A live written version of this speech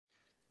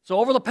So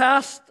over the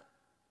past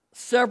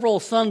several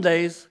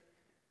Sundays,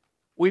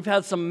 we've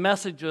had some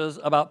messages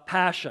about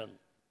passion.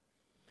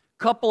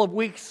 A couple of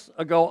weeks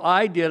ago,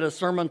 I did a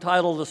sermon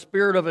titled The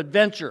Spirit of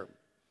Adventure.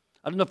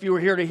 I don't know if you were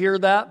here to hear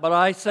that, but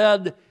I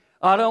said,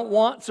 I don't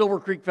want Silver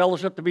Creek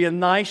Fellowship to be a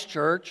nice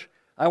church.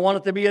 I want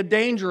it to be a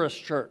dangerous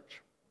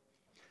church.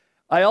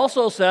 I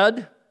also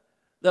said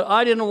that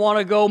I didn't want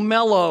to go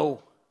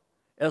mellow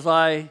as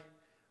I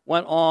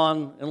went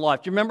on in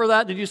life. Do you remember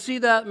that? Did you see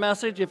that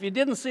message? If you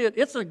didn't see it,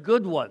 it's a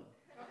good one.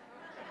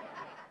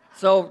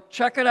 So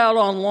check it out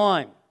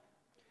online.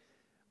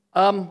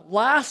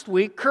 Last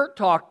week, Kurt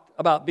talked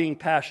about being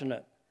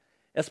passionate.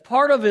 As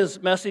part of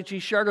his message, he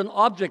shared an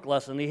object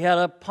lesson. He had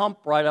a pump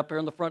right up here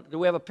in the front. Do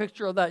we have a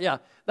picture of that? Yeah,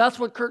 that's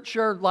what Kurt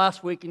shared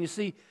last week. And you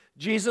see,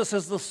 Jesus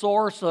is the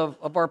source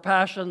of our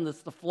passion.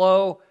 It's the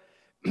flow.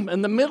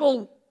 And the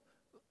middle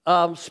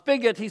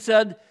spigot, he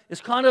said, is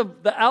kind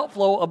of the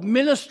outflow of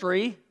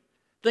ministry,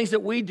 things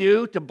that we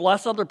do to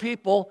bless other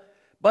people.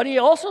 But he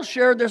also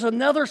shared there's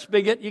another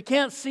spigot. You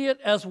can't see it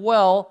as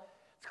well.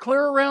 It's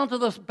clear around to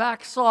the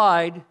back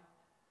side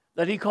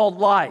that he called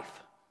life.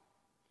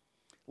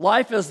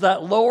 Life is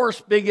that lower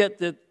spigot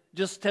that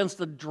just tends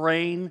to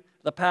drain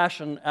the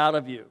passion out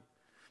of you.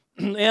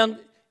 And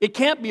it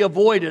can't be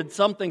avoided,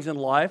 some things in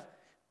life.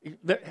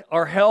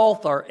 Our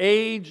health, our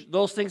age,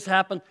 those things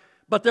happen.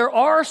 But there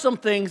are some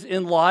things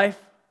in life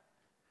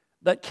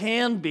that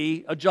can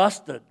be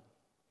adjusted,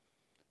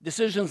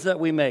 decisions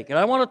that we make. And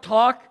I want to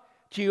talk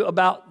to you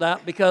about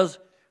that because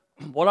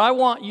what I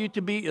want you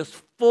to be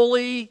is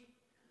fully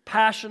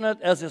passionate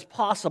as is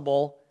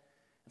possible.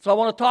 So I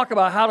want to talk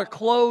about how to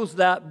close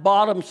that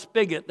bottom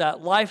spigot,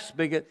 that life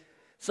spigot,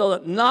 so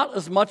that not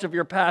as much of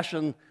your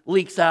passion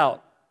leaks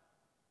out.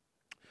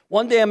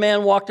 One day a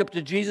man walked up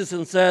to Jesus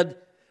and said,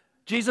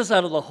 Jesus,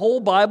 out of the whole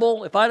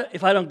Bible, if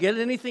I don't get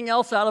anything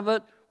else out of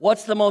it,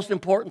 what's the most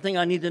important thing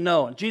I need to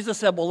know? And Jesus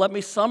said, well, let me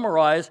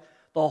summarize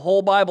the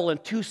whole Bible in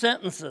 2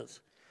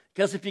 sentences.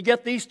 Because if you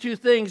get these 2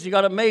 things, you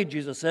got it made,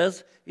 Jesus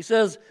says. He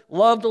says,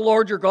 love the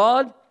Lord your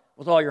God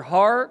with all your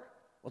heart,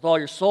 with all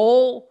your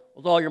soul,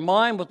 with all your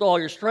mind, with all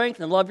your strength,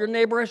 and love your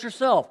neighbor as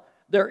yourself.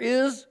 There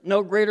is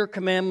no greater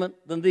commandment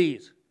than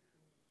these.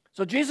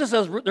 So Jesus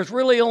says there's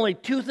really only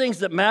 2 things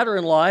that matter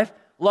in life.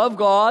 Love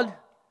God,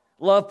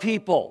 love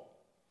people.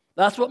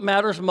 That's what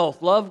matters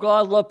most. Love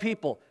God, love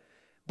people.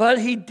 But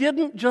he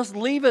didn't just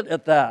leave it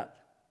at that.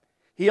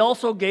 He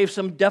also gave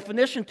some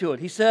definition to it.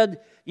 He said,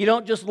 you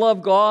don't just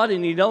love God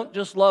and you don't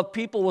just love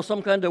people with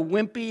some kind of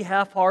wimpy,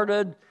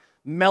 half-hearted,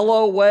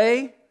 mellow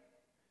way.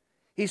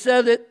 He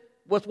said it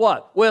with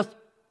what? With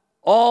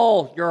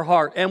all your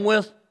heart and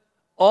with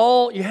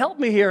all, you help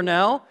me here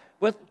now,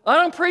 I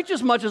don't preach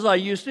as much as I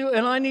used to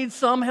and I need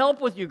some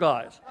help with you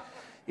guys.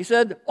 He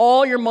said,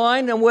 all your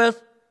mind and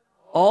with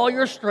all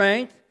your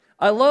strength.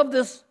 I love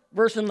this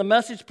verse in the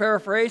Message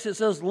paraphrase. It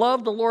says,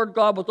 love the Lord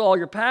God with all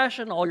your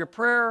passion, all your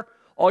prayer,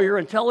 all your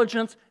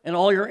intelligence, and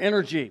all your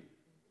energy.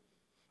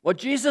 What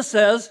Jesus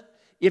says,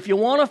 if you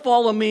want to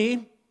follow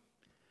me,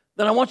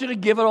 then I want you to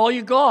give it all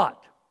you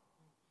got,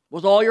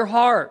 with all your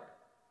heart.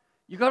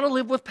 You got to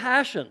live with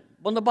passion.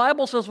 When the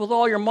Bible says with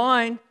all your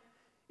mind,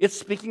 it's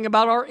speaking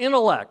about our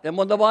intellect. And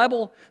when the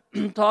Bible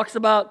talks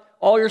about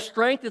all your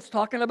strength, it's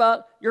talking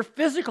about your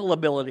physical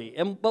ability.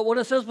 But when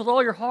it says with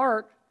all your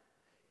heart,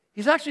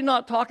 he's actually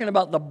not talking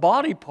about the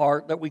body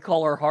part that we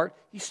call our heart.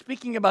 He's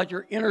speaking about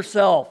your inner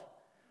self,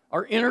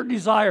 our inner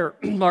desire,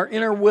 our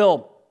inner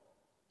will.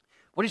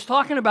 What he's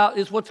talking about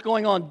is what's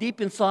going on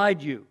deep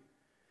inside you.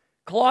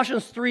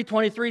 Colossians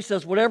 3:23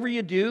 says, whatever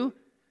you do,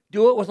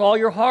 do it with all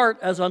your heart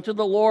as unto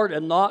the Lord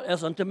and not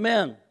as unto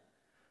men.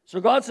 So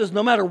God says,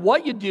 no matter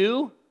what you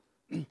do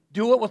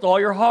it with all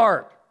your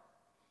heart,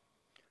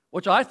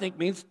 which I think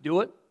means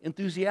do it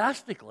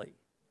enthusiastically,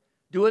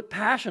 do it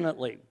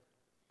passionately.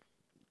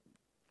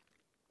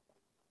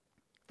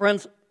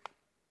 Friends,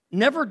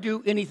 never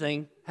do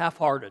anything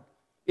half-hearted.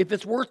 If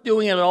it's worth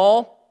doing it at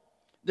all,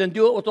 then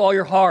do it with all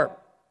your heart.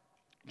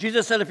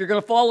 Jesus said, if you're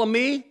going to follow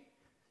me,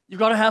 you've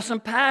got to have some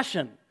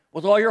passion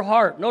with all your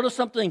heart. Notice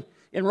something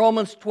in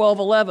Romans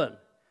 12:11.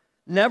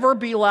 Never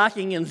be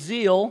lacking in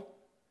zeal,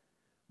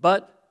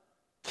 but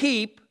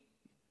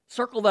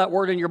circle that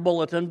word in your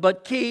bulletin,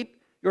 but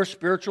keep your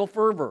spiritual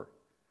fervor.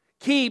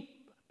 Keep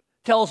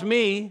tells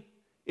me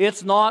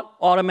it's not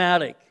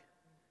automatic.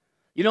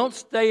 You don't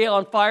stay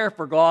on fire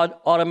for God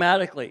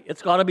automatically.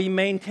 It's got to be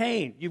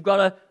maintained. You've got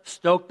to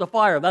stoke the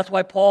fire. That's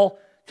why Paul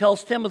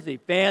tells Timothy,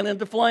 fan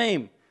into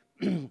flame.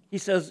 He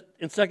says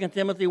in 2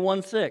 Timothy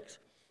 1:6,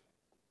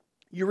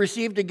 you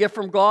received a gift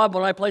from God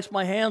when I placed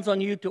my hands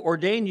on you to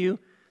ordain you.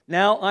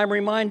 Now I'm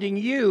reminding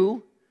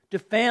you to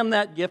fan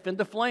that gift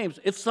into flames.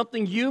 It's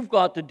something you've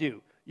got to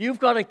do. You've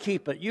got to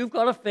keep it. You've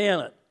got to fan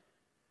it.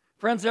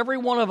 Friends, every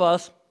one of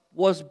us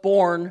was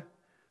born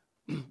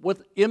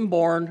with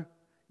inborn,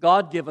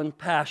 God-given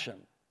passion.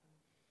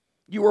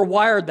 You were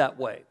wired that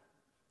way.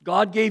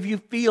 God gave you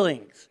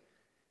feelings.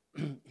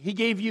 He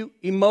gave you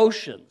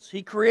emotions.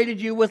 He created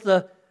you with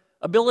the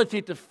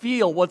ability to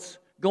feel what's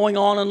going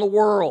on in the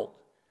world.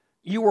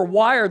 You were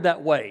wired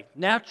that way,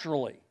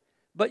 naturally.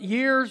 But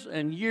years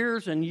and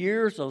years and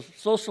years of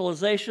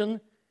socialization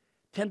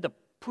tend to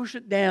push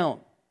it down.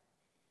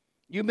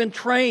 You've been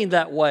trained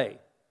that way.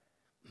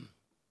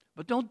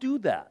 But don't do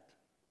that.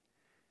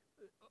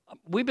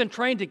 We've been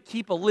trained to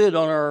keep a lid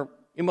on our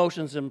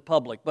emotions in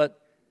public, but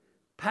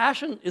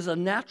passion is a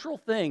natural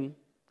thing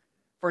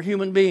for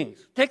human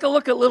beings. Take a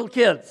look at little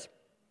kids.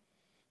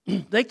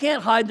 They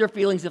can't hide their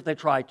feelings if they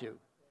try to.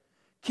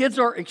 Kids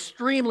are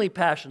extremely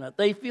passionate.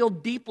 They feel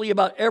deeply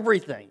about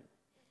everything.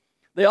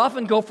 They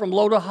often go from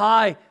low to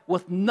high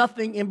with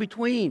nothing in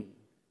between.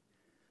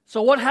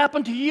 So what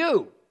happened to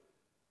you?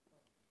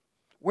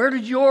 Where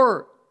did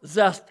your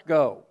zest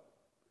go?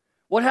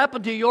 What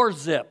happened to your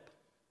zip?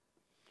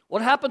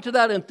 What happened to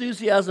that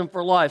enthusiasm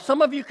for life?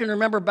 Some of you can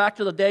remember back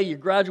to the day you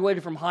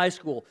graduated from high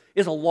school.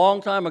 It's a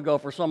long time ago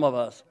for some of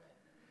us.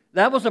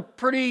 That was a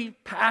pretty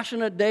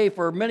passionate day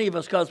for many of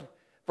us because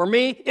for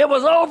me, it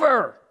was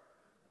over.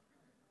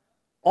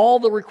 All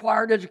the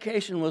required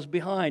education was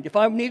behind. If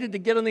I needed to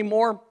get any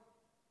more,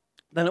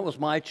 then it was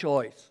my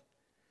choice.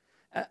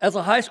 As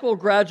a high school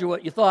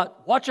graduate, you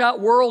thought, watch out,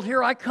 world,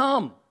 here I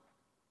come.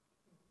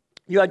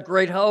 You had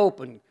great hope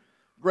and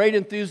great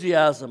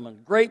enthusiasm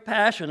and great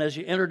passion as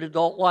you entered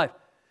adult life.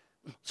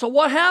 So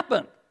what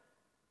happened?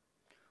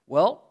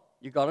 Well,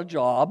 you got a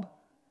job.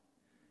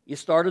 You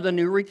started a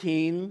new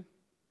routine.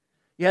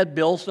 You had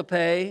bills to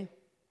pay.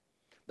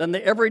 Then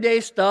the everyday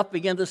stuff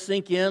began to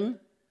sink in.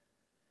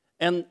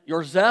 And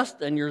your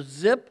zest and your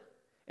zip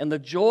and the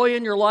joy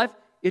in your life,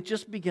 it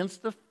just begins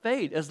to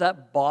fade as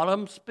that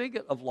bottom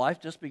spigot of life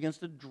just begins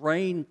to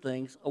drain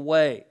things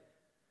away.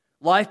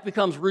 Life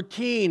becomes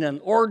routine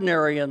and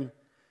ordinary, and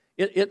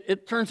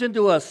it turns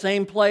into a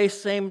same place,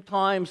 same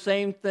time,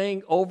 same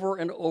thing over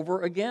and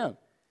over again.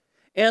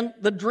 And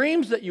the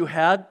dreams that you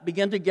had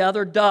begin to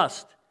gather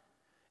dust,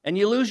 and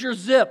you lose your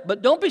zip.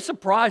 But don't be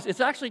surprised. It's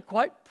actually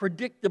quite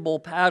predictable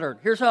pattern.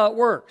 Here's how it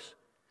works.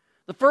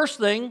 The first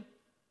thing,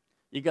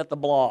 you get the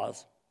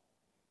blahs.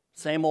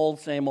 Same old,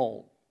 same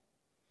old.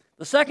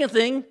 The second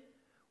thing,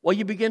 well,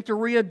 you begin to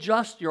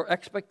readjust your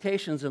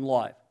expectations in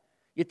life.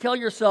 You tell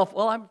yourself,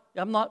 well,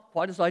 I'm not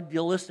quite as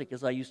idealistic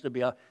as I used to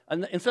be.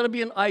 Instead of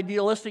being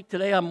idealistic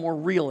today, I'm more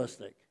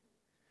realistic.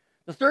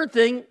 The third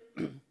thing,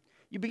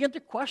 you begin to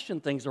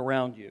question things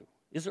around you.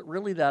 Is it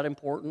really that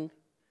important?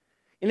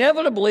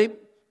 Inevitably,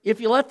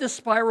 if you let this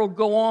spiral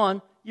go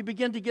on, you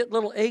begin to get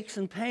little aches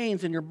and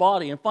pains in your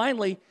body. And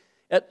finally,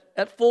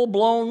 at full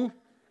blown,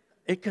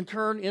 it can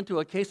turn into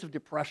a case of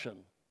depression.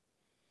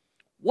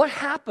 What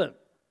happened?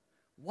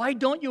 Why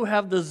don't you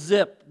have the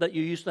zip that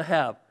you used to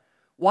have?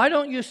 Why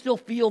don't you still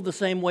feel the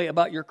same way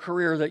about your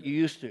career that you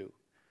used to?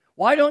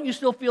 Why don't you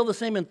still feel the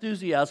same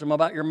enthusiasm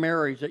about your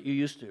marriage that you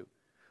used to?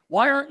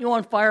 Why aren't you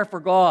on fire for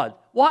God?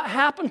 What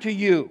happened to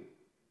you?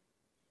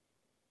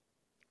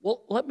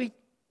 Well, let me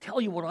tell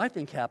you what I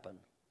think happened.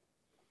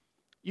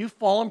 You've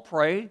fallen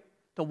prey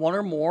to one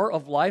or more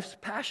of life's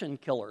passion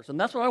killers, and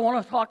that's what I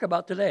want to talk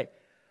about today.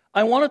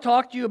 I want to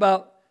talk to you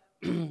about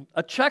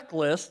a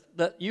checklist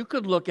that you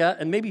could look at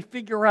and maybe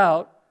figure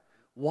out,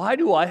 why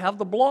do I have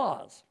the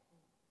blahs?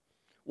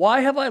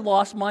 Why have I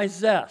lost my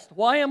zest?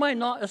 Why am I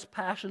not as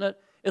passionate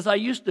as I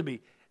used to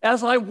be,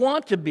 as I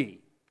want to be?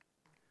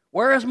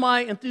 Where has my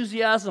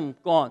enthusiasm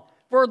gone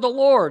for the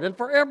Lord and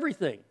for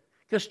everything?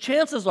 Because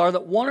chances are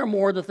that one or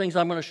more of the things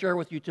I'm going to share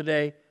with you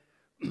today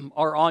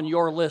are on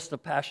your list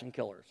of passion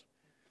killers.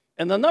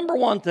 And the number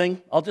one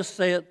thing, I'll just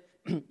say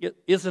it,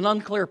 is an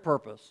unclear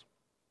purpose.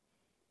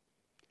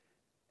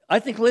 I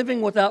think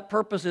living without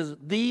purpose is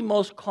the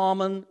most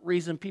common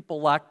reason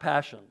people lack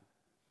passion.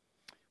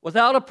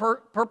 Without a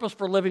purpose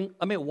for living,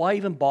 why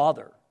even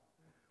bother?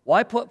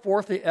 Why put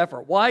forth the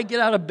effort? Why get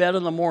out of bed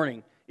in the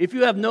morning? If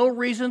you have no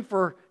reason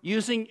for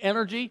using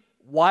energy,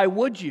 why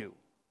would you?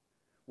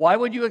 Why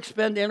would you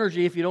expend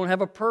energy if you don't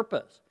have a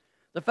purpose?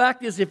 The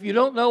fact is, if you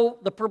don't know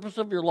the purpose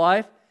of your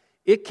life,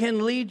 it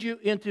can lead you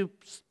into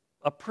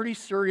a pretty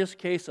serious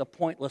case of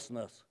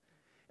pointlessness.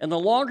 And the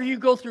longer you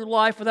go through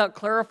life without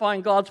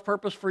clarifying God's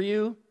purpose for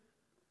you,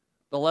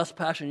 the less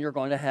passion you're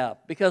going to have.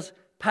 Because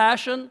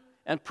passion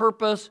and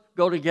purpose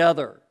go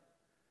together.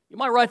 You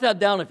might write that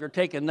down if you're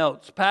taking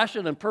notes.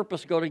 Passion and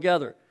purpose go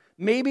together.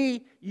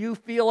 Maybe you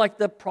feel like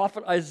the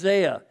prophet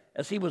Isaiah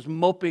as he was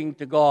moping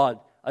to God.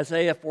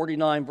 Isaiah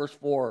 49, verse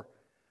 4.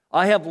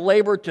 I have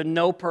labored to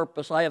no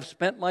purpose. I have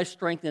spent my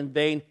strength in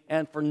vain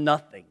and for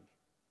nothing.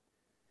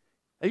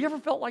 Have you ever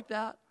felt like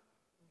that?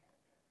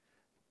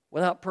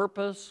 Without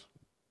purpose?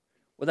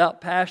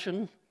 Without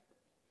passion?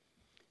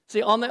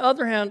 See, on the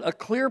other hand, a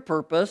clear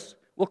purpose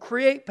will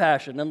create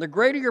passion. And the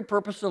greater your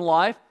purpose in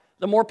life,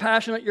 the more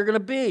passionate you're going to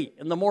be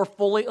and the more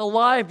fully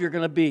alive you're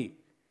going to be.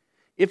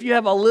 If you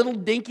have a little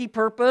dinky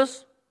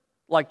purpose,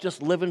 like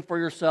just living for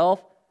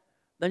yourself,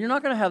 then you're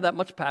not going to have that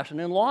much passion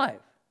in life.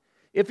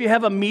 If you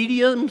have a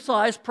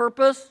medium-sized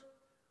purpose,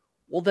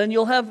 well, then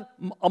you'll have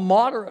a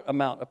moderate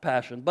amount of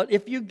passion. But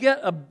if you get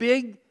a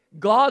big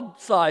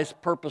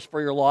God-sized purpose for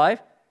your life,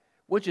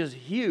 which is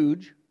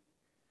huge,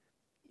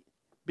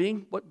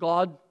 being what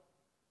God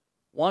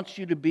wants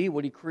you to be,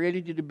 what He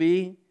created you to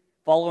be,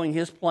 following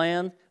His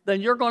plan,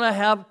 then you're going to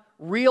have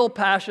real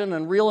passion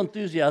and real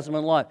enthusiasm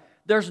in life.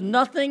 There's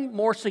nothing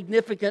more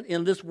significant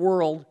in this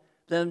world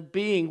than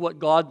being what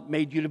God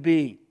made you to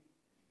be,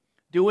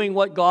 doing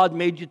what God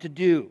made you to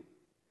do,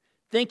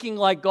 thinking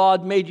like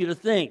God made you to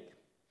think.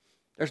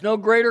 There's no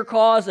greater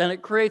cause, and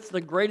it creates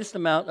the greatest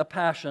amount of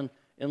passion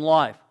in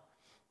life.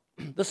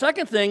 The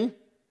second thing,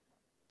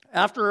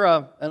 after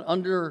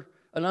an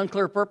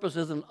unclear purpose,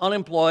 is an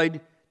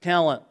unemployed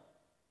talent.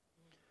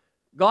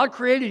 God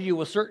created you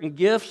with certain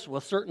gifts,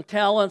 with certain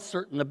talents,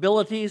 certain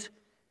abilities,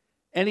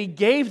 and He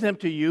gave them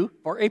to you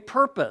for a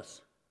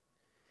purpose.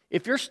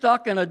 If you're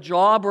stuck in a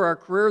job or a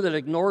career that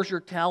ignores your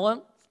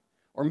talent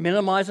or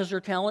minimizes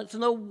your talent, it's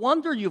no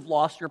wonder you've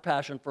lost your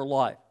passion for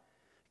life,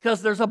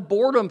 because there's a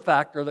boredom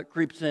factor that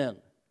creeps in.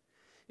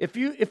 If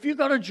you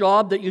got a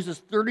job that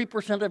uses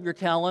 30% of your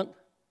talent,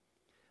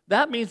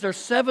 that means there's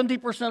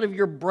 70% of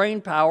your brain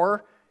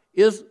power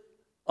is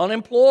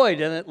unemployed,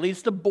 and it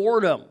leads to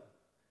boredom.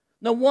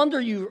 No wonder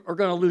you are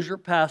going to lose your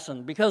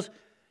passion, because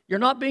you're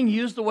not being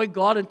used the way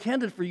God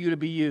intended for you to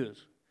be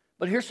used.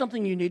 But here's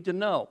something you need to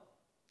know.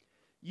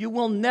 You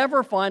will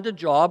never find a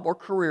job or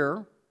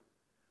career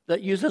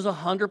that uses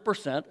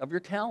 100% of your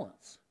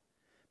talents,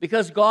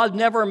 because God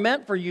never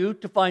meant for you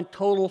to find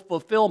total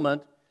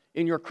fulfillment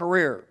in your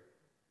career.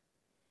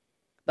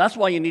 That's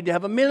why you need to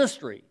have a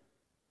ministry.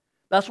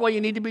 That's why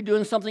you need to be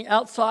doing something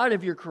outside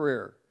of your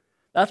career.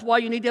 That's why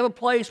you need to have a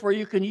place where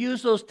you can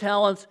use those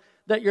talents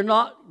that you're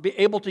not be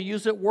able to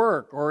use at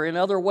work or in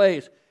other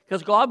ways.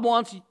 Because God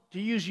wants to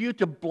use you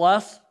to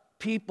bless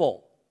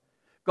people.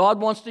 God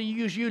wants to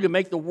use you to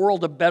make the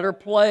world a better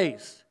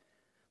place.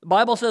 The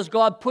Bible says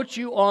God puts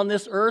you on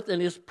this earth,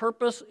 and His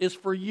purpose is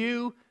for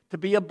you to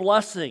be a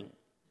blessing.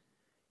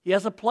 He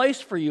has a place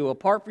for you, a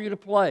part for you to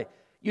play.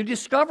 You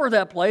discover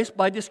that place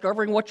by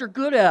discovering what you're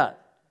good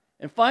at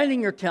and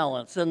finding your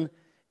talents. And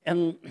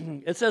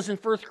it says in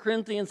 1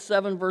 Corinthians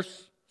 7,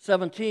 verse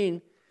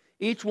 17,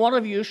 each one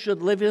of you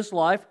should live his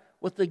life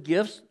with the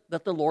gifts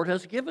that the Lord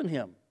has given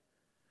him.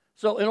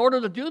 So in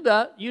order to do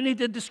that, you need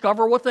to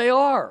discover what they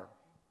are.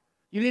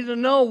 You need to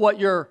know what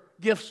your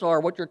gifts are,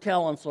 what your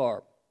talents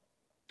are.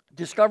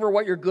 Discover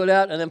what you're good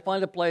at, and then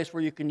find a place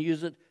where you can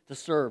use it to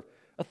serve.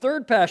 A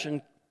third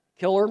passion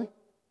killer,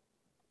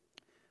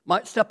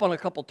 might step on a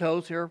couple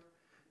toes here,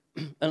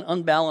 an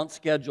unbalanced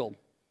schedule.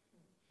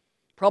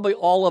 Probably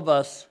all of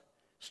us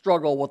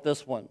struggle with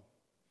this one.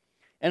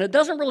 And it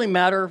doesn't really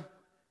matter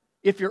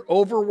if you're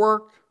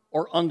overworked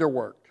or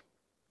underworked.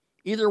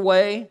 Either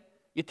way,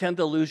 you tend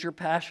to lose your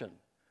passion.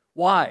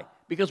 Why?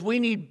 Because we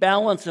need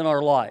balance in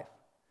our life.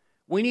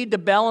 We need to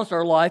balance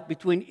our life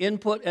between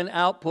input and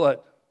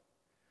output.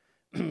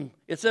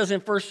 It says in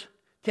 1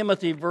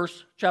 Timothy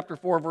chapter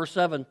 4, verse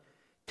 7,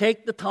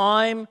 take the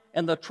time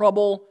and the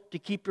trouble to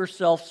keep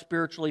yourself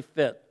spiritually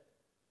fit.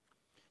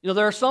 You know,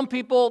 there are some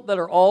people that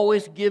are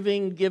always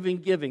giving.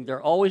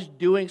 They're always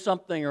doing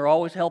something or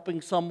always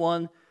helping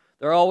someone.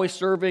 They're always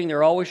serving.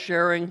 They're always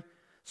sharing.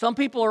 Some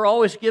people are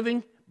always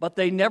giving, but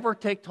they never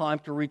take time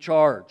to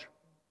recharge.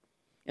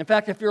 In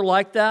fact, if you're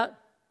like that,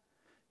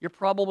 you're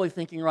probably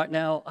thinking right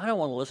now, I don't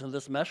want to listen to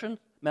this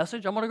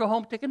message. I'm going to go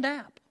home and take a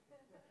nap.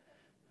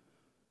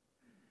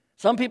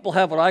 Some people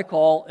have what I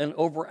call an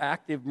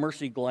overactive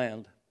mercy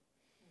gland.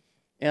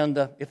 And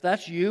if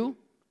that's you,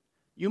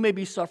 you may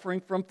be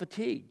suffering from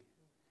fatigue.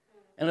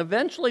 And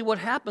eventually what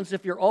happens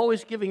if you're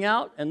always giving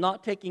out and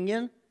not taking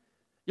in,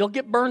 you'll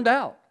get burned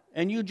out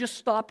and you just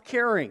stop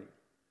caring.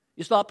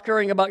 You stop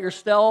caring about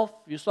yourself.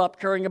 You stop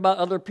caring about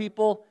other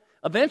people.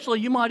 Eventually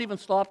you might even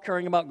stop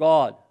caring about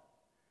God.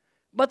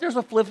 But there's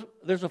a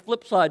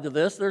flip side to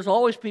this. There's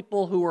always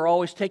people who are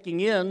always taking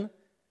in.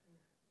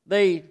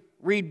 They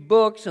read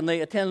books and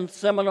they attend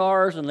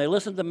seminars and they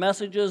listen to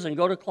messages and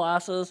go to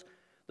classes.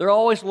 They're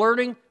always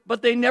learning,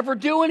 but they never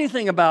do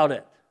anything about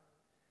it.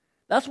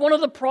 That's one of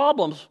the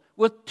problems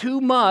with too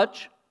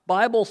much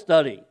Bible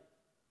study.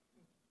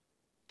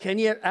 Can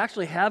you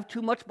actually have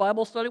too much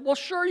Bible study? Well,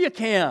 sure you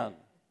can.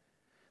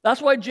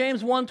 That's why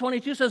James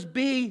 1:22 says,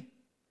 be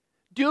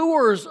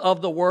doers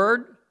of the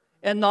word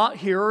and not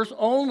hearers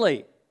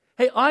only.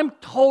 Hey, I'm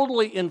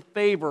totally in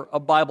favor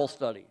of Bible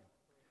study.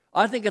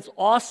 I think it's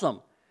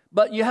awesome.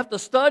 But you have to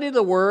study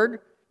the word,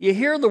 you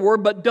hear the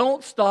word, but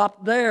don't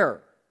stop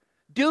there.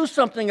 Do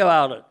something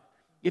about it.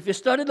 If you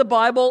study the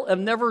Bible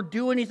and never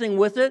do anything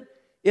with it,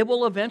 it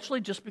will eventually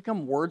just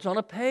become words on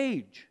a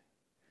page.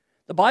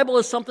 The Bible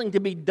is something to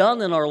be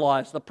done in our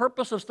lives. The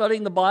purpose of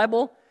studying the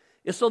Bible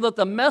is so that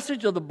the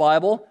message of the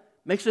Bible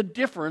makes a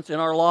difference in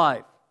our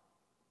life.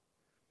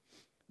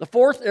 The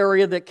fourth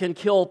area that can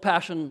kill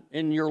passion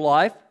in your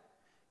life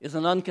is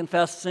an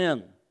unconfessed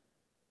sin.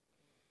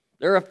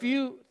 There are a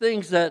few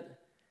things that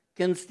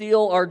can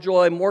steal our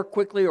joy more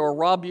quickly or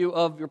rob you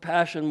of your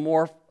passion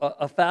more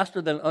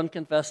faster than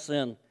unconfessed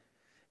sin.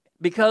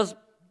 Because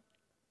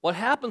what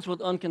happens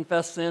with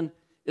unconfessed sin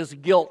is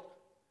guilt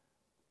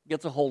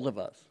gets a hold of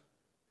us.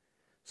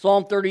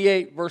 Psalm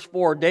 38, verse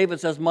 4, David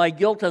says, my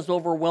guilt has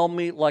overwhelmed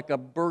me like a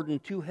burden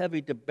too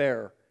heavy to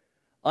bear.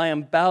 I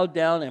am bowed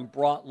down and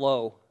brought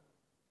low.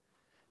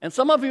 And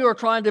some of you are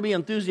trying to be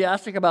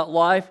enthusiastic about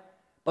life,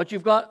 but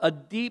you've got a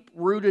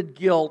deep-rooted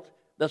guilt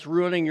that's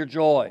ruining your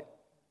joy.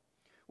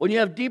 When you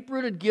have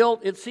deep-rooted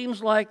guilt, it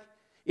seems like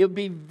it would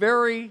be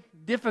very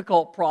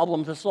difficult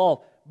problem to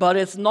solve, but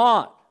it's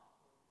not.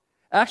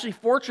 Actually,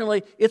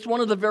 fortunately, it's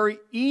one of the very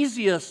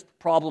easiest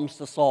problems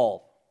to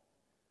solve.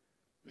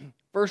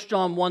 1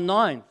 John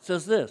 1:9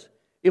 says this,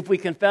 if we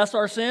confess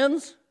our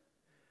sins,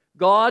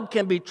 God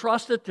can be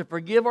trusted to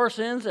forgive our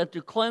sins and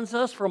to cleanse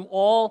us from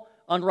all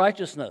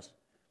unrighteousness.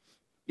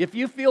 If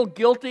you feel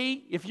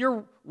guilty, if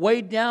you're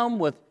weighed down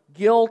with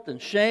guilt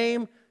and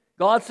shame,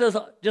 God says,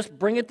 just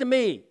bring it to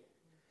me.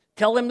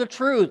 Tell Him the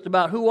truth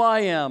about who I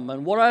am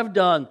and what I've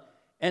done,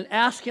 and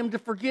ask Him to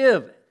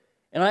forgive.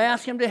 And I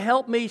ask Him to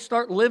help me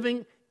start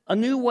living a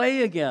new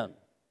way again.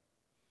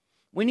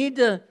 We need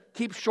to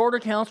keep short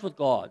accounts with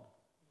God.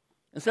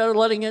 Instead of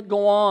letting it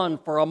go on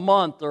for a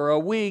month or a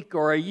week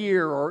or a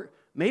year or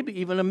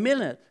maybe even a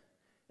minute,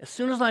 as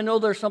soon as I know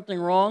there's something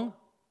wrong,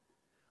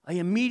 I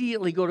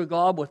immediately go to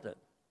God with it.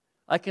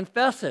 I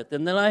confess it,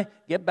 and then I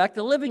get back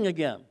to living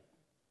again.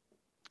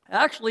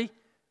 Actually,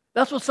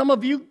 that's what some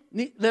of you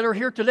that are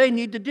here today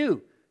need to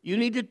do. You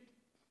need to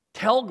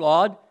tell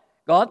God,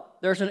 God,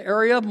 there's an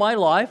area of my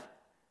life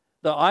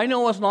that I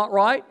know is not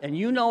right, and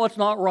you know it's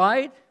not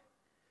right,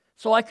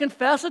 so I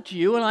confess it to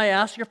you, and I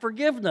ask your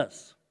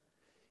forgiveness.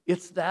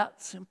 It's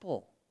that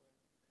simple.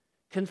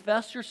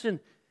 Confess your sin.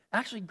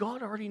 Actually,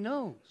 God already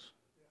knows.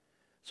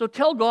 So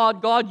tell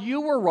God, God,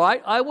 you were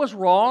right. I was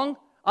wrong.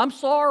 I'm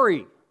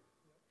sorry.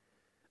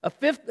 A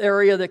fifth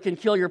area that can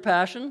kill your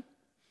passion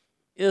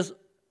is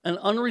an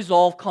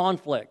unresolved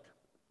conflict.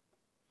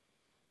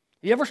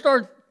 You ever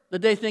start the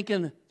day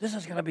thinking, this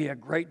is going to be a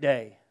great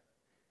day?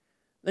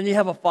 Then you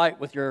have a fight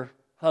with your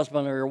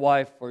husband or your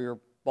wife or your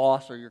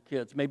boss or your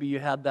kids. Maybe you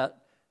had that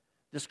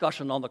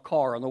discussion on the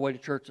car on the way to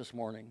church this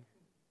morning.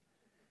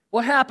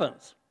 What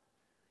happens?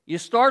 You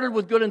started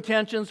with good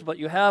intentions, but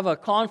you have a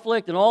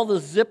conflict and all the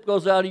zip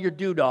goes out of your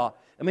doodah.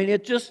 I mean,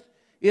 it's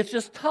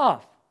just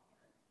tough.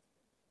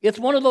 It's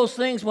one of those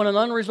things when an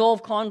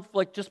unresolved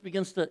conflict just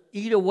begins to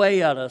eat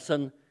away at us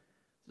and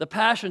the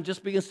passion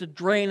just begins to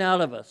drain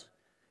out of us.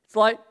 It's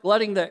like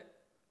letting the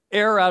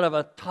air out of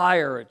a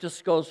tire. It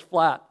just goes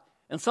flat.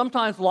 And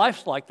sometimes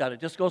life's like that. It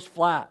just goes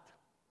flat.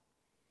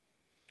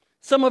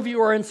 Some of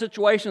you are in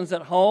situations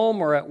at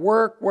home or at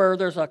work where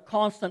there's a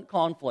constant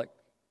conflict.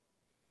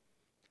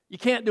 You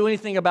can't do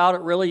anything about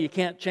it, really. You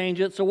can't change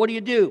it. So what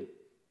do?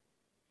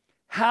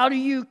 How do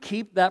you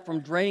keep that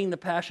from draining the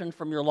passion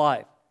from your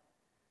life?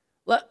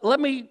 Let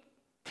me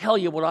tell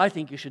you what I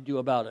think you should do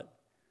about it.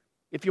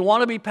 If you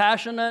want to be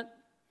passionate,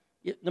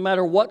 no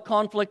matter what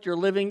conflict you're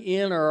living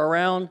in or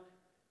around,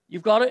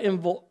 you've got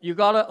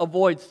to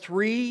avoid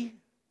 3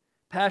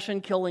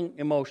 passion-killing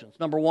emotions.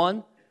 Number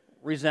 1,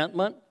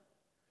 resentment.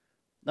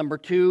 Number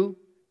 2,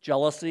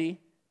 jealousy.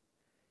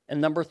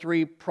 And number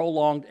 3,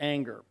 prolonged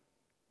anger.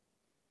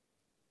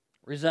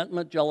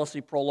 Resentment, jealousy,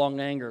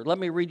 prolonged anger. Let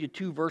me read you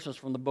 2 verses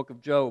from the book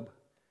of Job.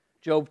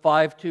 Job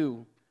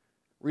 5:2.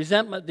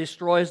 Resentment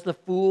destroys the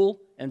fool,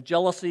 and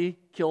jealousy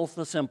kills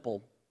the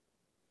simple.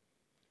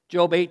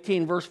 Job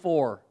 18, verse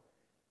 4.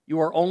 You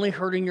are only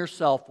hurting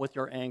yourself with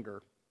your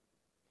anger.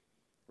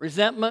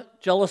 Resentment,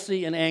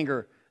 jealousy, and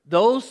anger.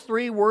 Those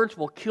 3 words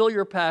will kill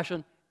your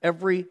passion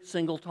every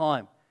single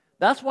time.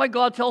 That's why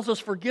God tells us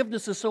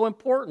forgiveness is so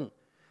important.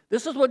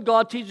 This is what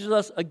God teaches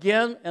us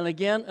again and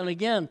again and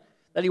again,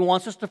 that He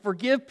wants us to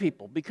forgive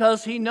people,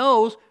 because He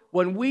knows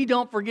when we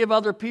don't forgive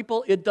other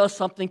people, it does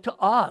something to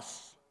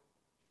us.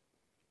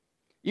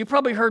 You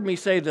probably heard me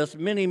say this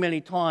many, many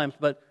times,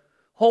 but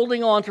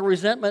holding on to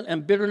resentment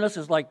and bitterness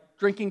is like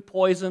drinking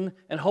poison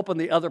and hoping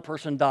the other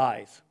person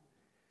dies.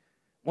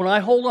 When I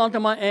hold on to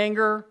my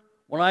anger,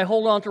 when I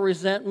hold on to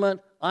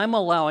resentment, I'm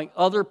allowing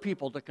other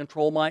people to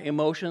control my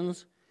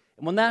emotions.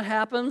 And when that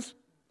happens,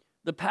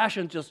 the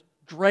passion just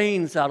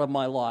drains out of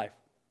my life.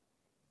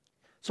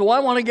 So I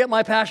want to get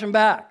my passion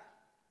back.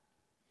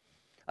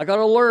 I got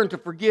to learn to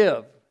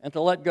forgive and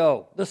to let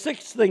go. The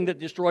 6th thing that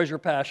destroys your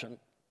passion,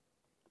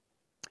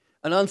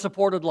 an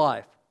unsupported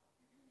life.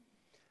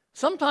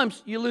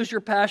 Sometimes you lose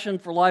your passion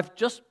for life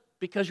just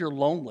because you're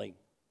lonely,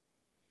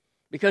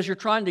 because you're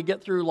trying to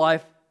get through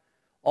life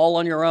all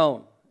on your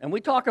own. And we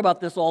talk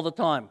about this all the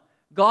time.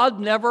 God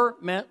never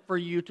meant for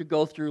you to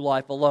go through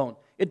life alone.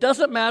 It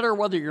doesn't matter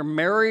whether you're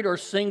married or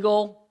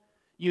single,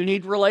 you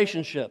need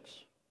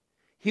relationships.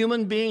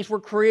 Human beings were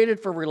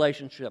created for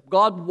relationship.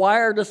 God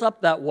wired us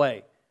up that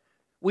way.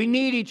 We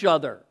need each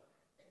other.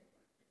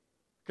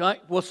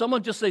 Will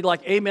someone just say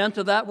like amen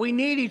to that? We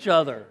need each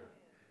other.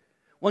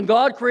 When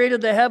God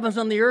created the heavens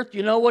and the earth,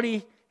 you know what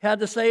He had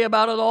to say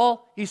about it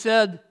all? He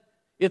said,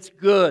 it's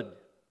good.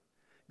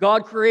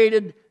 God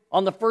created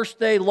on the first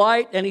day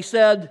light, and He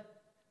said,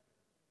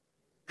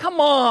 come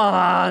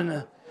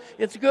on,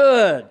 it's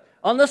good.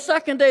 On the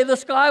second day, the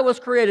sky was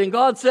created, and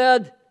God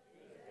said,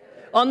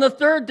 on the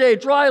third day,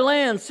 dry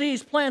land,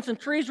 seas, plants, and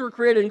trees were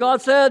created, and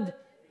God said,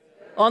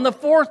 on the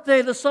 4th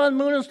day, the sun,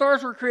 moon, and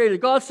stars were created.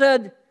 God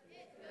said,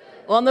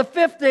 on the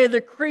 5th day, the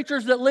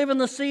creatures that live in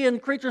the sea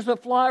and creatures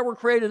that fly were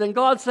created, and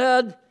God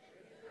said,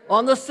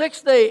 On the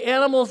sixth day,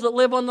 animals that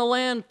live on the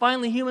land,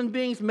 finally human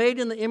beings made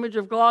in the image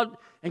of God.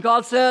 And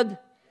God said,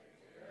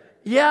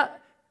 yeah.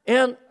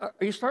 And are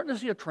you starting to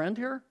see a trend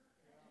here?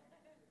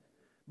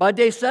 By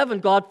day 7,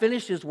 God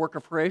finished his work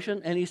of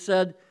creation, and he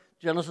said,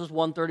 Genesis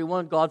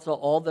 1:31, God saw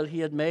all that he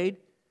had made,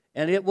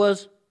 and it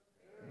was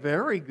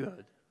very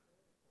good.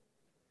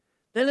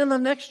 Then in the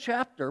next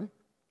chapter,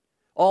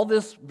 all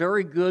this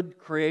very good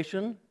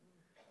creation,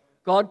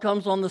 God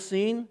comes on the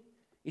scene.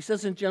 He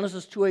says in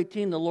Genesis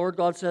 2:18, the Lord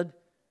God said,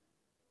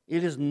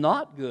 it is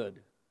not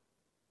good.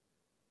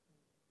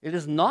 It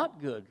is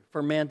not good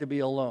for man to be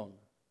alone.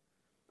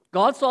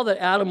 God saw that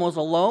Adam was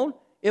alone.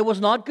 It was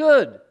not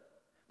good.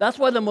 That's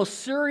why the most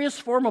serious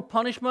form of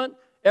punishment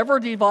ever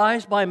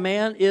devised by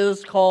man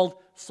is called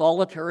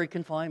solitary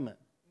confinement.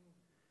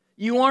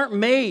 You aren't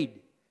made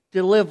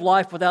to live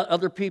life without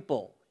other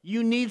people.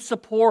 You need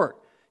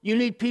support. You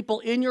need people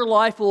in your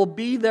life who will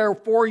be there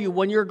for you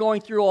when you're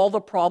going through all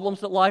the problems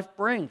that life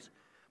brings.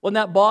 When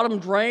that bottom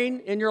drain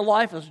in your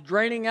life is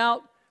draining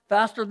out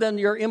faster than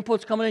your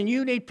inputs coming in,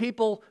 you need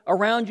people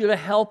around you to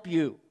help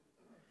you.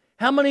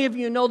 How many of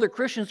you know that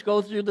Christians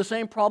go through the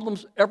same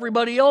problems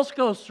everybody else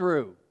goes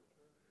through?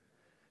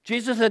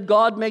 Jesus said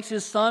God makes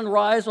his sun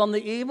rise on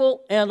the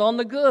evil and on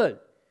the good.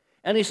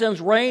 And he sends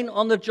rain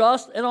on the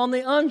just and on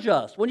the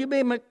unjust. When you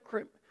became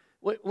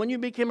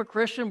a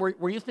Christian,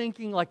 were you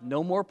thinking like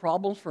no more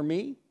problems for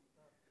me?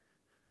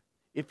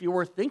 If you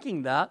were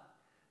thinking that,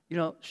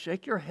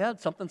 shake your head,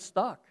 something's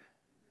stuck.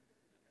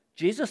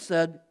 Jesus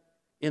said,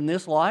 in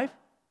this life,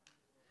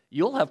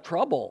 you'll have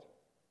trouble.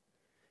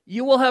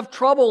 You will have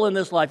trouble in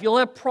this life. You'll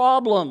have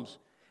problems.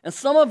 And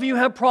some of you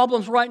have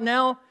problems right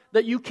now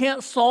that you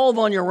can't solve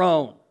on your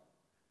own.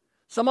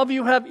 Some of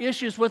you have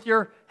issues with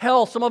your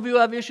health. Some of you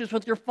have issues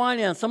with your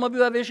finance. Some of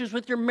you have issues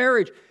with your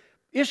marriage.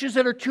 Issues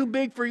that are too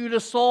big for you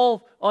to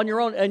solve on your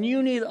own. And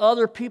you need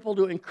other people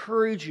to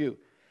encourage you.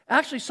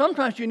 Actually,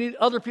 sometimes you need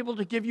other people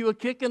to give you a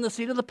kick in the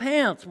seat of the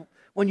pants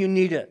when you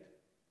need it.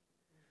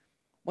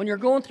 When you're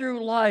going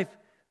through life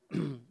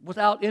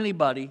without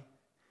anybody,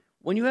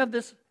 when you have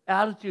this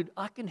attitude,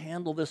 I can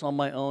handle this on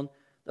my own,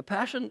 the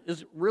passion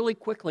is really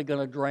quickly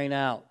going to drain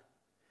out.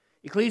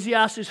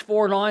 Ecclesiastes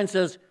 4:9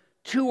 says,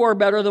 2 are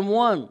better than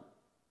 1,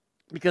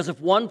 because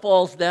if one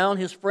falls down,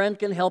 his friend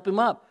can help him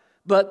up.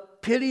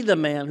 But pity the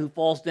man who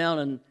falls down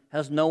and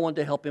has no one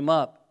to help him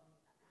up.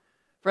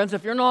 Friends,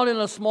 if you're not in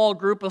a small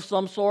group of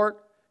some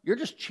sort, you're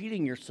just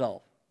cheating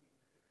yourself.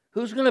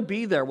 Who's going to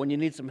be there when you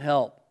need some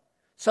help?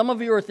 Some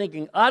of you are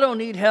thinking, I don't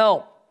need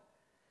help.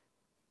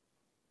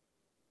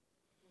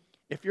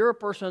 If you're a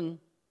person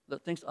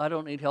that thinks I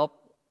don't need help,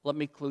 let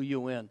me clue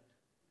you in.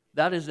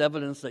 That is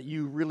evidence that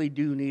you really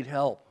do need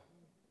help.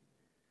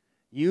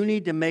 You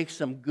need to make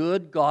some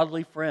good,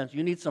 godly friends.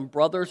 You need some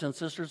brothers and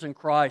sisters in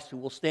Christ who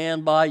will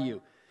stand by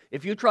you.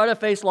 If you try to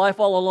face life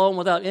all alone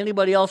without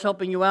anybody else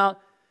helping you out,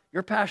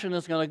 your passion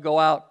is going to go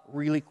out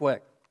really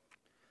quick.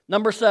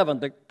 Number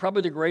 7,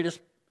 probably the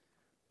greatest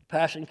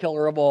passion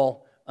killer of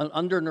all, an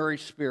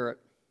undernourished spirit.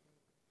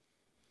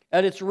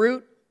 At its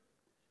root,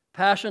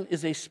 passion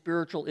is a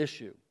spiritual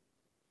issue.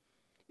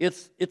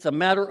 It's a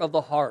matter of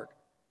the heart.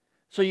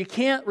 So you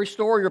can't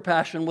restore your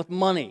passion with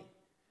money.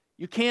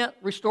 You can't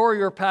restore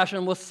your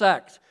passion with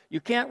sex. You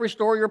can't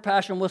restore your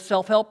passion with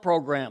self-help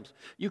programs.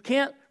 You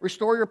can't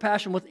restore your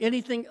passion with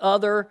anything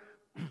other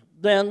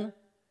than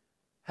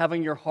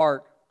having your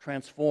heart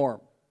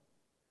transformed.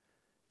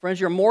 Friends,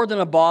 you're more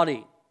than a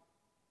body.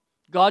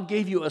 God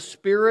gave you a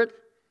spirit,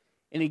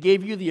 and he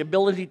gave you the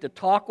ability to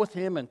talk with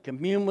him and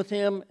commune with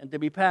him and to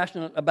be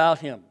passionate about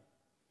him.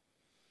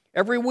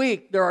 Every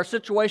week, there are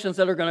situations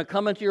that are going to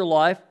come into your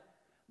life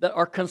that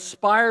are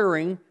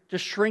conspiring to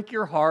shrink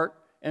your heart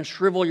and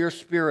shrivel your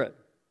spirit.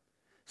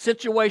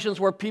 Situations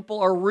where people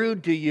are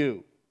rude to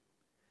you.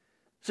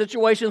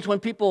 Situations when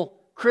people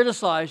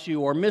criticize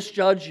you or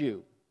misjudge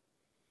you.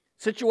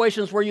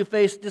 Situations where you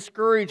face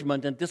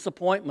discouragement and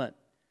disappointment.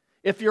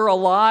 If you're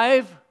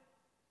alive,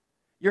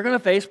 you're going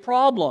to face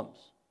problems.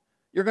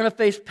 You're going to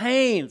face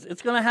pains.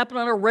 It's going to happen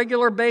on a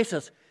regular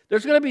basis.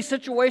 There's going to be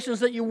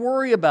situations that you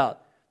worry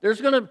about. There's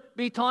going to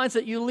be times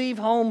that you leave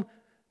home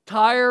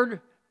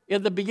tired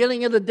at the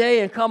beginning of the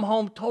day and come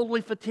home totally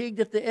fatigued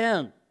at the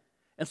end.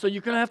 And so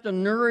you're going to have to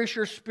nourish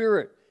your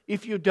spirit.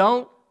 If you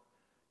don't,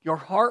 your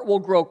heart will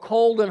grow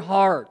cold and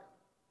hard.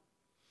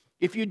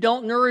 If you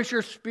don't nourish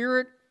your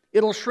spirit,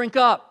 it'll shrink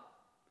up.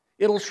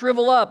 It'll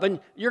shrivel up,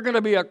 and you're going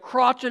to be a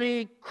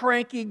crotchety,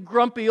 cranky,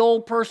 grumpy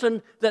old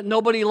person that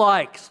nobody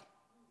likes.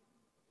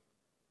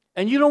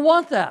 And you don't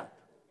want that.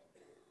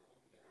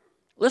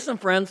 Listen,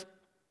 friends,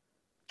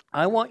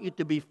 I want you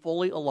to be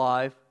fully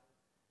alive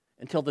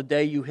until the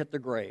day you hit the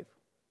grave.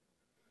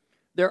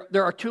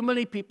 There are too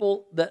many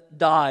people that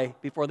die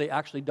before they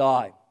actually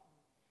die.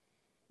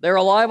 They're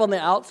alive on the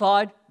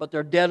outside, but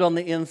they're dead on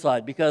the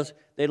inside because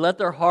they let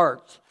their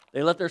hearts,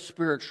 they let their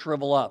spirits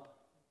shrivel up.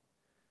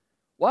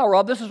 Wow,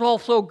 Rob, this is all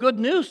so good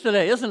news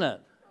today, isn't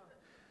it?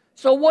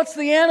 So what's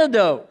the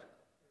antidote?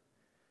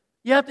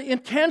 You have to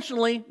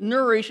intentionally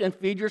nourish and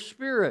feed your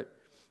spirit.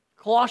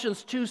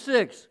 Colossians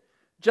 2:6,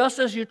 Just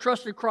as you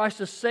trusted Christ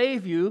to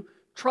save you,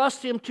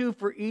 trust Him too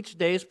for each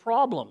day's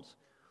problems.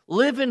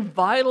 Live in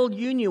vital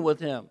union with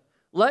Him.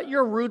 Let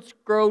your roots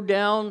grow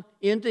down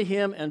into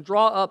Him and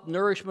draw up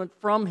nourishment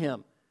from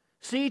Him.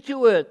 See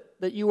to it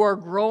that you are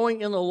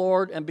growing in the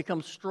Lord and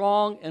become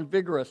strong and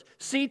vigorous.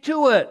 See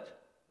to it.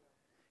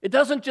 It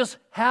doesn't just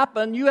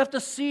happen. You have to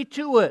see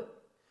to it.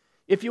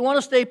 If you want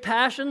to stay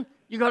passionate,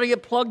 you got to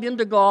get plugged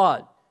into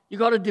God. You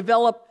got to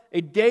develop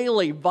a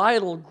daily,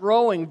 vital,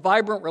 growing,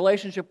 vibrant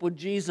relationship with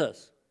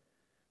Jesus.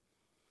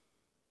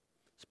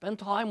 Spend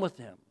time with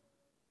Him.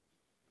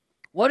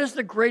 What is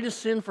the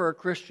greatest sin for a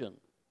Christian?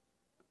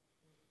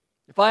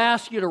 If I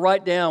ask you to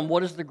write down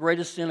what is the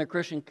greatest sin a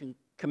Christian can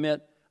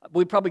commit,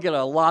 we'd probably get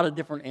a lot of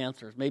different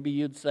answers. Maybe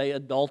you'd say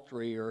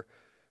adultery or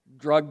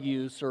drug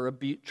use or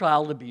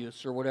child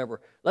abuse or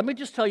whatever. Let me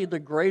just tell you the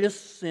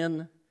greatest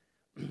sin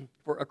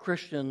for a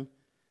Christian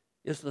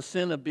is the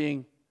sin of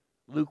being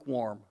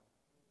lukewarm.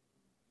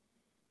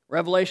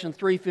 Revelation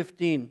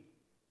 3:15,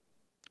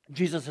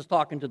 Jesus is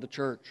talking to the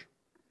church.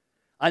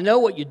 I know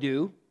what you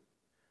do,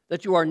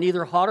 that you are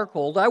neither hot or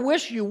cold. I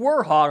wish you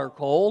were hot or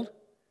cold,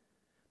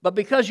 but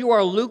because you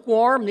are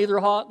lukewarm, neither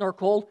hot nor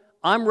cold,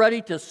 I'm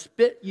ready to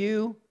spit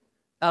you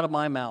out of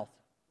my mouth.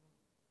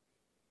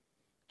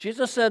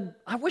 Jesus said,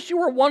 I wish you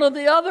were one or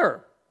the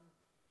other,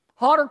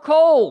 hot or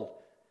cold.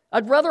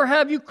 I'd rather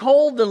have you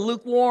cold than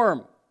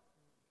lukewarm.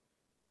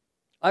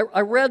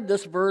 I read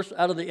this verse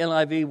out of the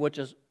NIV, which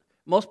is,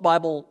 most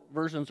Bible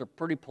versions are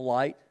pretty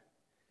polite.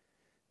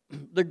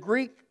 The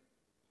Greek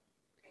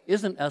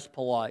isn't as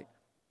polite.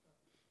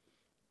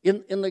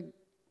 In the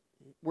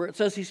where it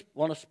says he's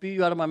want to spew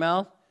you out of my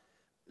mouth,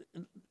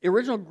 the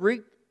original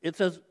Greek, it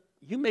says,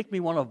 you make me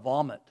want to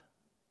vomit.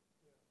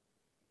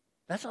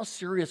 That's how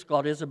serious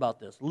God is about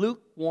this.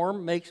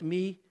 Lukewarm makes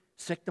me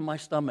sick to my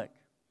stomach.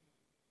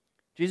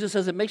 Jesus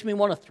says it makes me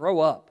want to throw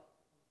up.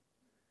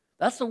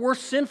 That's the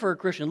worst sin for a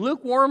Christian.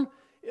 Lukewarm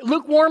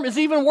is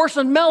even worse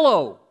than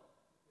mellow.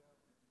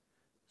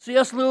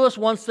 C.S. Lewis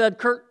once said,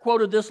 Kurt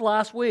quoted this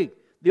last week,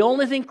 the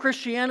only thing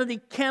Christianity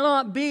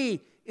cannot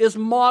be is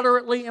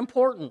moderately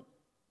important.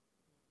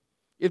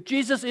 If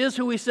Jesus is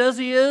who He says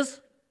He is,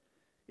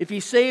 if He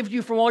saved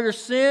you from all your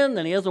sin,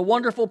 and He has a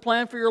wonderful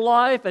plan for your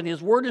life, and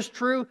His word is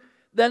true,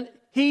 then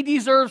He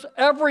deserves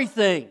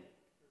everything.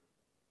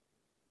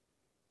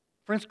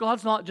 Friends,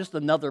 God's not just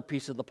another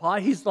piece of the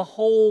pie. He's the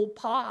whole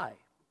pie.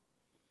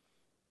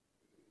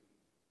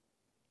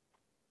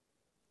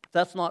 If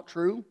that's not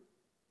true,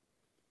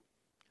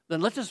 then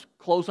let's just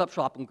close up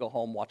shop and go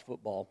home, watch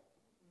football.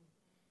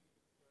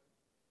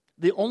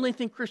 The only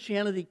thing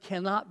Christianity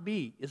cannot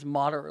be is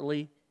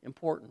moderately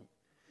important.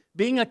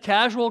 Being a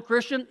casual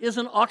Christian is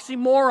an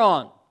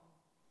oxymoron.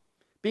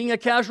 Being a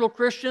casual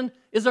Christian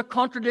is a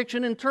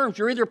contradiction in terms.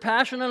 You're either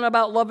passionate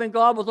about loving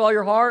God with all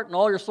your heart and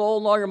all your soul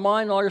and all your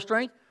mind and all your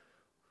strength,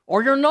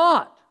 or you're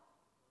not.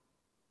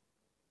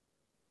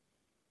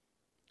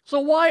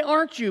 So why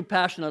aren't you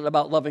passionate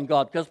about loving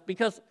God?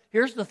 Because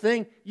here's the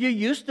thing, you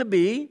used to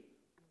be.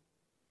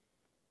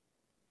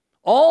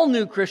 All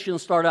new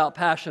Christians start out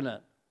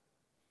passionate.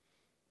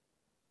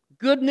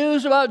 Good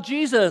news about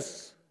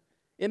Jesus.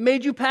 It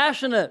made you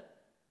passionate.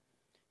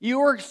 You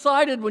were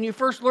excited when you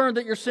first learned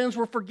that your sins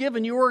were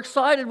forgiven. You were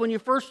excited when you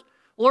first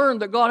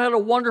learned that God had a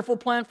wonderful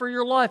plan for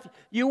your life.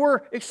 You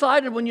were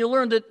excited when you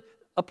learned that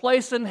a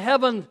place in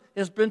heaven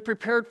has been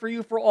prepared for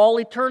you for all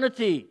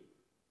eternity.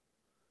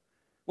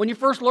 When you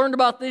first learned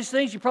about these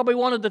things, you probably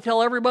wanted to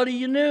tell everybody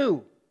you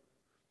knew.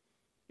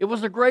 It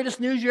was the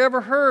greatest news you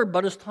ever heard,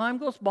 but as time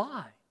goes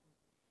by,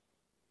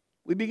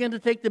 we begin to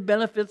take the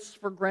benefits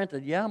for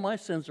granted. Yeah, my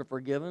sins are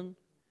forgiven.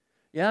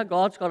 Yeah,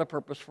 God's got a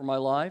purpose for my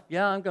life.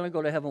 Yeah, I'm going to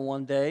go to heaven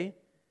one day.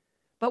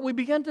 But we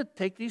begin to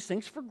take these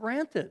things for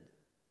granted.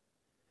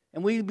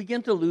 And we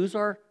begin to lose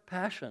our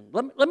passion.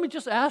 Let me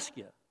just ask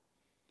you,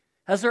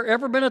 has there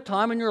ever been a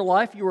time in your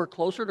life you were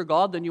closer to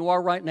God than you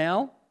are right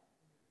now?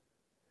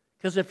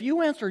 Because if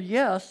you answer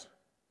yes,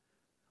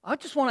 I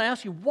just want to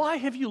ask you, why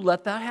have you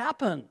let that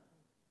happen?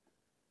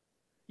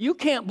 You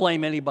can't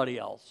blame anybody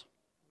else.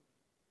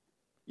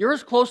 You're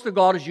as close to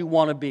God as you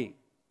want to be.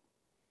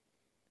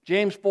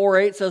 James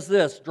 4:8 says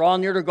this, draw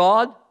near to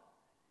God,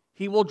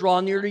 He will draw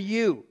near to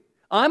you.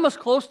 I'm as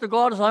close to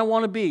God as I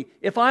want to be.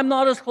 If I'm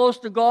not as close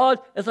to God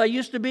as I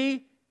used to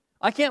be,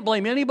 I can't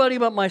blame anybody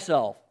but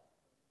myself.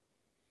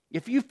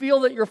 If you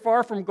feel that you're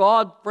far from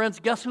God, friends,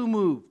 guess who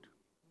moved?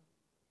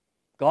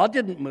 God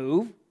didn't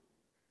move.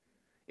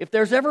 If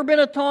there's ever been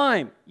a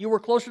time you were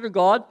closer to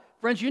God,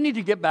 friends, you need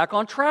to get back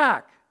on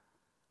track.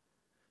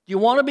 Do you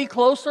want to be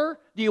closer?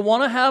 Do you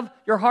want to have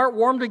your heart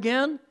warmed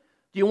again?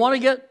 Do you want to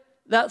get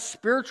that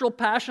spiritual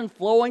passion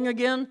flowing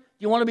again? Do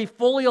you want to be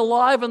fully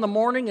alive in the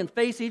morning and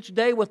face each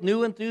day with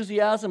new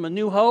enthusiasm and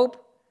new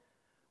hope?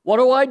 What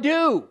do I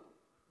do?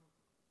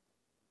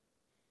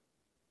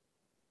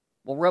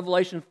 Well,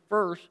 Revelation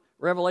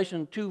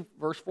 2,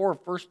 verse 4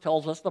 first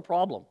tells us the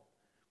problem.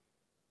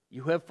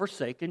 You have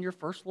forsaken your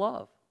first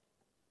love.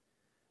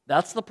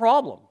 That's the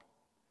problem.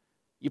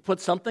 You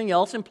put something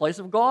else in place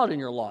of God in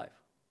your life.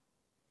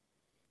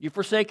 You've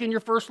forsaken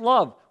your first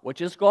love,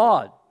 which is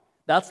God.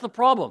 That's the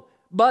problem.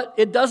 But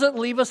it doesn't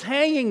leave us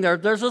hanging there.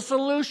 There's a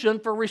solution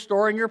for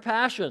restoring your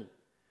passion.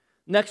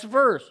 Next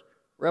verse,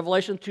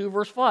 Revelation 2,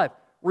 verse 5.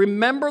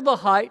 Remember the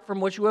height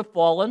from which you have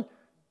fallen.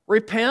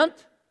 Repent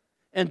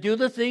and do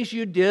the things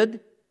you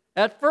did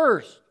at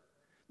first.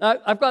 Now,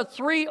 I've got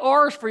 3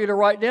 R's for you to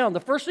write down. The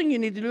first thing you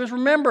need to do is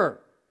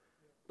remember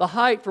the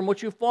height from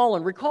which you've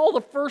fallen. Recall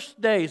the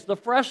first days, the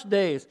fresh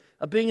days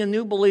of being a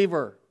new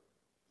believer,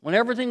 when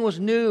everything was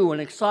new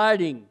and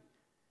exciting,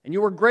 and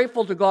you were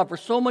grateful to God for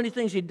so many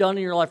things He'd done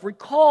in your life.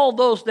 Recall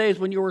those days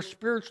when you were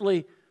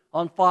spiritually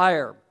on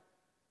fire.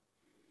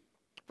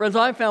 Friends,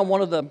 I found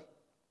one of the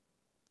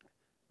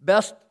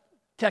best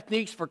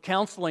techniques for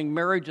counseling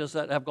marriages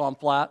that have gone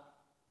flat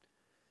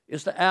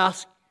is to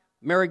ask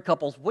married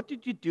couples, what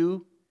did you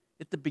do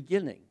at the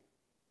beginning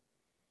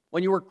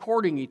when you were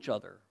courting each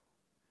other?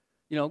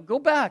 Go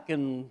back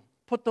and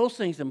put those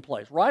things in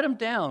place. Write them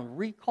down.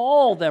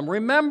 Recall them.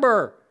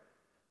 Remember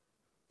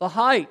the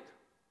height.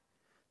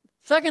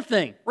 Second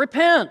thing,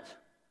 repent.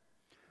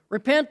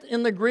 Repent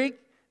in the Greek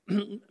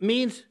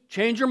means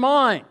change your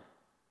mind.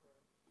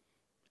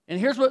 And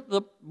here's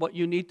what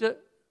you need to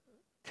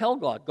tell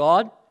God.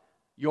 God,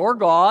 you're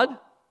God.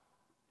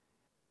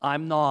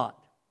 I'm not.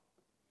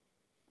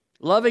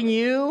 Loving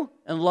you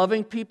and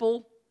loving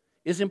people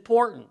is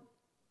important.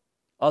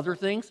 Other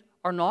things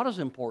are not as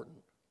important.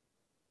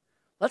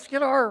 Let's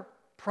get our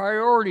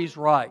priorities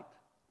right.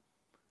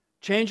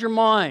 Change your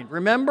mind.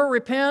 Remember,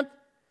 repent.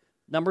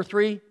 Number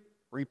 3,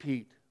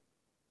 repeat.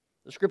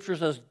 The Scripture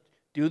says,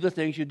 do the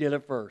things you did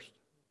at first.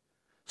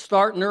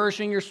 Start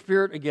nourishing your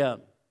spirit again.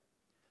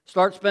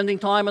 Start spending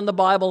time in the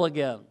Bible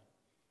again.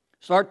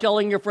 Start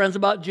telling your friends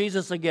about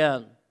Jesus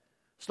again.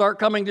 Start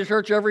coming to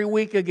church every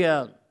week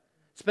again.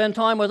 Spend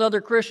time with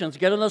other Christians.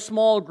 Get in a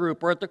small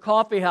group or at the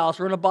coffee house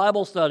or in a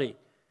Bible study.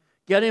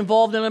 Get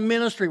involved in a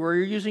ministry where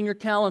you're using your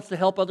talents to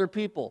help other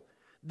people.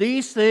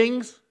 These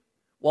things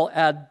will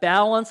add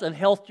balance and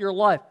health to your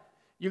life.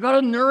 You've got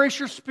to nourish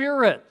your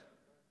spirit.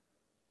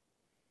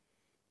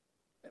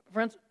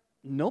 Friends,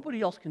 nobody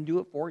else can do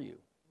it for you.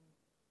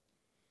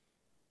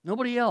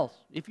 Nobody else.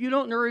 If you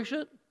don't nourish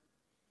it,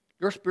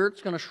 your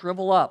spirit's going to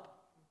shrivel up.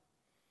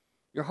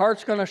 Your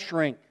heart's going to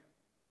shrink.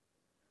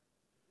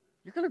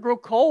 You're going to grow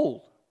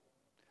cold.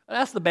 I'd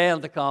ask the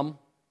band to come.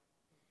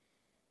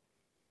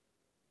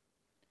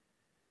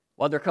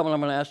 While they're coming, I'm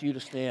going to ask you to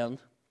stand.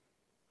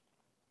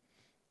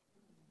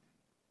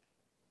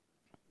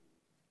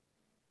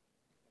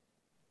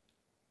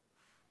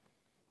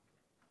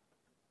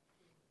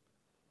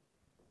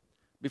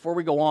 Before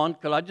we go on,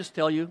 could I just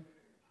tell you,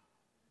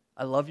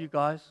 I love you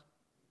guys.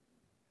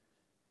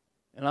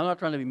 And I'm not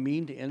trying to be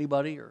mean to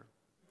anybody or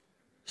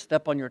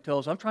step on your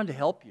toes. I'm trying to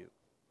help you.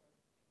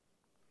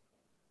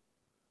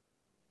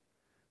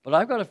 But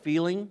I've got a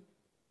feeling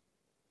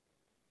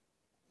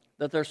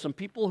that there's some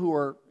people who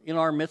are in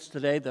our midst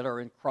today that are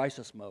in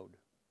crisis mode.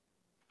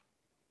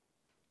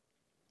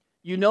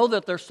 You know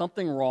that there's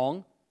something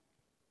wrong,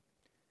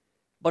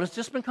 but it's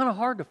just been kind of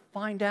hard to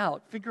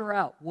figure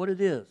out what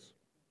it is.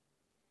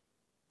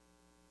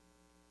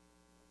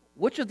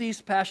 Which of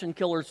these passion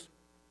killers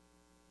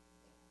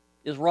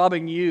is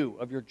robbing you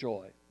of your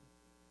joy?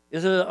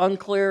 Is it an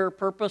unclear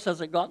purpose?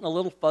 Has it gotten a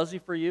little fuzzy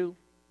for you? Do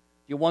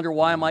you wonder,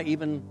 why am I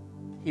even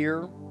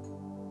here?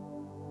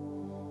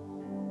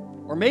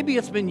 Or maybe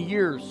it's been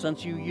years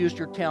since you used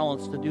your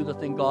talents to do the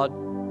thing God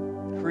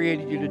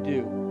created you to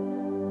do.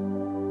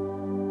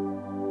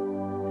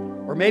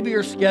 Or maybe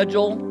your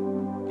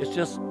schedule is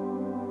just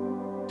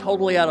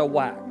totally out of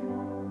whack.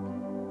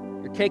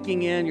 You're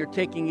taking in, you're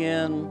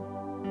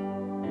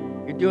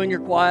doing your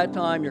quiet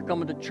time, you're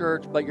coming to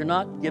church, but you're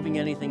not giving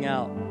anything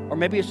out. Or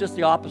maybe it's just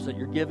the opposite.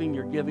 You're giving,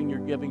 you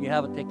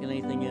haven't taken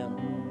anything in.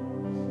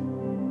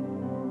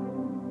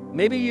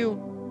 Maybe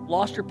you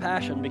lost your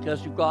passion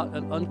because you've got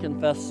an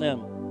unconfessed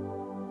sin.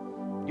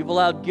 You've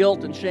allowed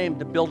guilt and shame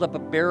to build up a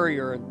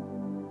barrier,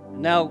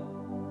 and now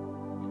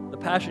the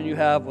passion you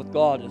have with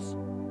God it's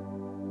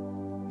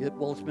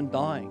been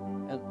dying.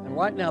 And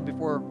right now,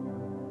 before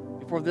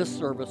this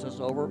service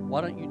is over, why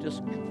don't you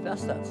just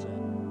confess that sin?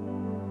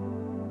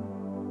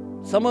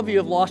 Some of you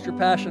have lost your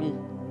passion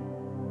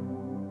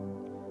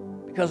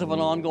because of an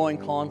ongoing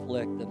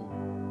conflict,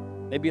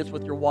 and maybe it's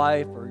with your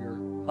wife or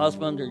your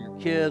husband or your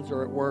kids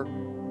or at work,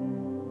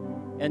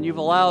 and you've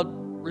allowed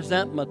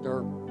resentment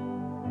or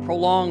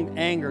prolonged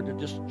anger to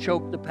just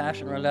choke the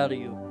passion right out of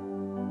you.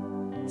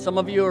 Some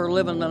of you are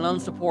living an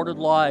unsupported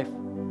life.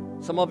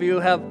 Some of you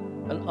have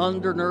an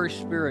undernourished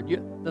spirit.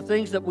 The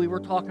things that we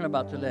were talking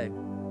about today.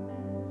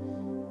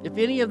 If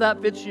any of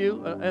that fits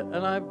you, and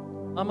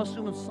I'm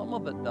assuming some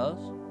of it does,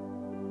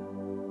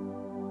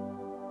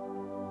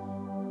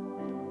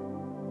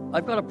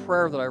 I've got a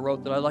prayer that I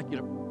wrote that I'd like you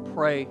to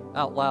pray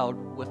out loud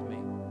with me.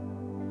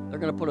 They're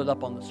going to put it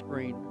up on the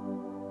screen.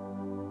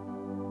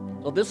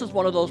 So this is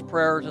one of those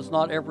prayers. It's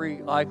not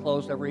every eye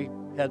closed, every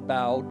head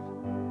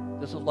bowed.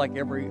 This is like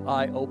every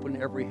eye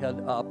open, every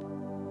head up.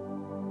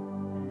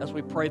 As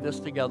we pray this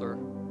together.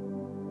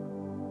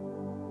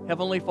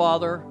 Heavenly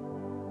Father,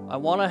 I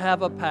want to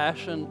have a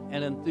passion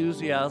and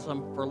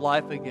enthusiasm for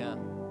life again.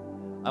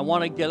 I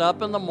want to get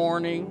up in the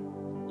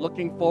morning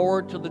looking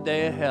forward to the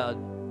day ahead.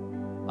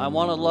 I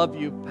want to love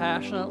you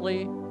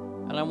passionately,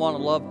 and I want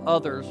to love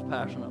others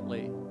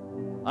passionately.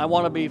 I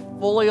want to be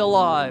fully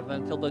alive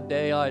until the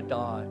day I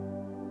die.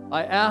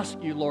 I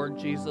ask you, Lord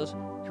Jesus,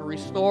 to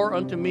restore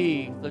unto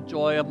me the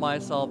joy of my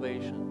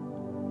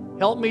salvation.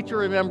 Help me to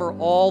remember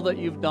all that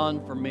you've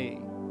done for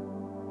me.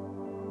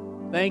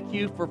 Thank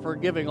you for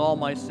forgiving all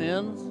my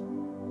sins.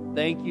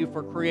 Thank you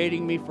for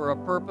creating me for a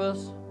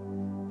purpose.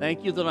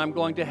 Thank you that I'm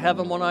going to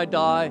heaven when I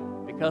die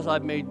because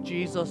I've made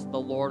Jesus the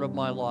Lord of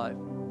my life.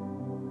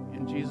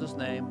 In Jesus'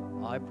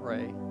 name, I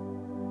pray.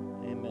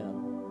 Amen.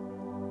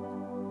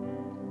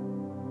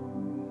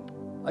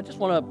 I just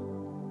want to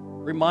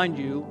remind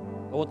you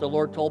of what the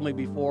Lord told me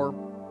before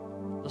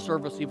the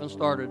service even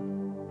started.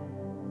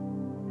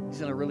 He's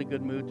in a really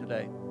good mood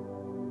today.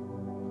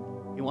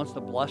 He wants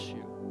to bless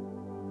you.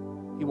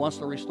 He wants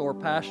to restore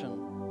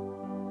passion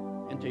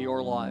into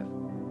your life.